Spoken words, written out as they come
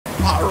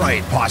All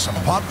right, Pawesome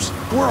Pups,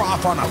 we're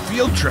off on a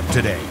field trip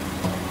today.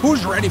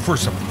 Who's ready for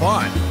some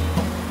fun?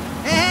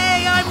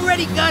 Hey, I'm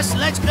ready, Gus.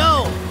 Let's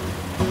go.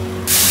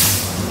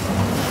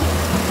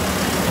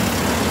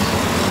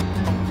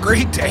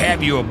 Great to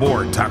have you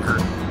aboard, Tucker.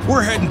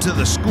 We're heading to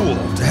the school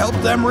to help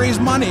them raise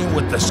money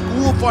with the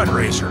school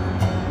fundraiser.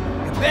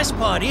 The best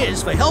part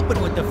is, for helping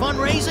with the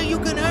fundraiser, you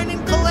can earn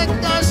and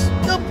collect us,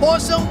 the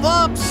Pawesome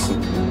Pups.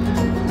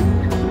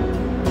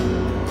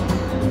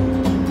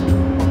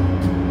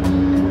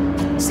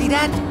 See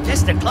that?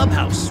 That's the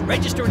clubhouse.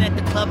 Registering at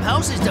the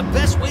clubhouse is the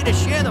best way to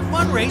share the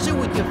fundraiser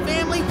with your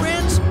family,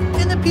 friends,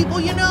 and the people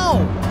you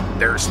know.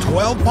 There's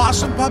 12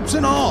 Pawesome Pups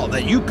in all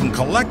that you can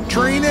collect,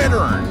 train, and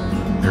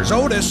earn. There's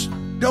Otis,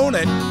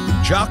 Donut,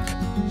 Chuck,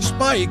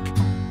 Spike,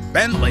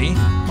 Bentley,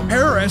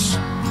 Harris,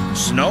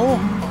 Snow,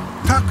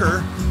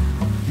 Tucker,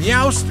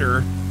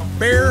 Meowster,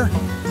 Bear,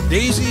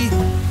 Daisy,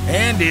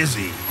 and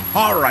Izzy.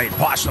 All right,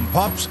 Pawesome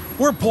Pups,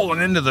 we're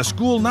pulling into the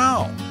school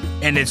now.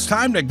 And it's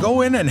time to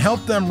go in and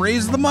help them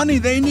raise the money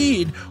they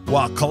need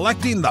while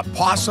collecting the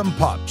Pawesome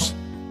Pups.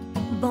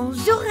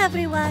 Bonjour,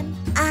 everyone.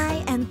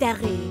 I am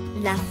Terry,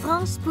 la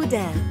France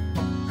Poudre.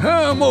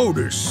 I'm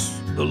Otis,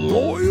 the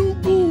loyal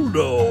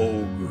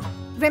bulldog.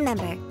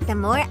 Remember, the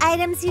more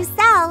items you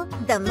sell,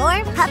 the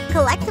more pup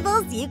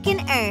collectibles you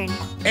can earn.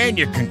 And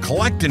you can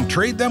collect and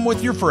trade them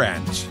with your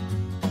friends.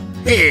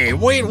 Hey,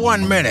 wait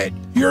 1 minute.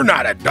 You're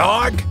not a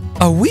dog.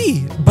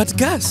 Oui, but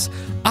Gus,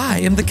 I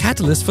am the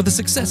catalyst for the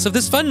success of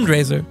this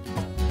fundraiser.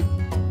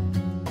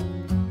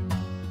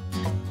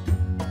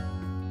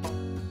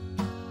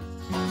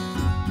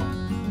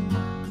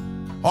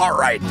 All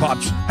right,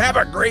 pups, have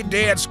a great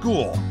day at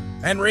school.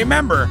 And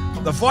remember,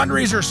 the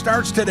fundraiser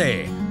starts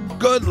today.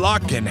 Good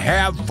luck and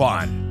have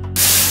fun.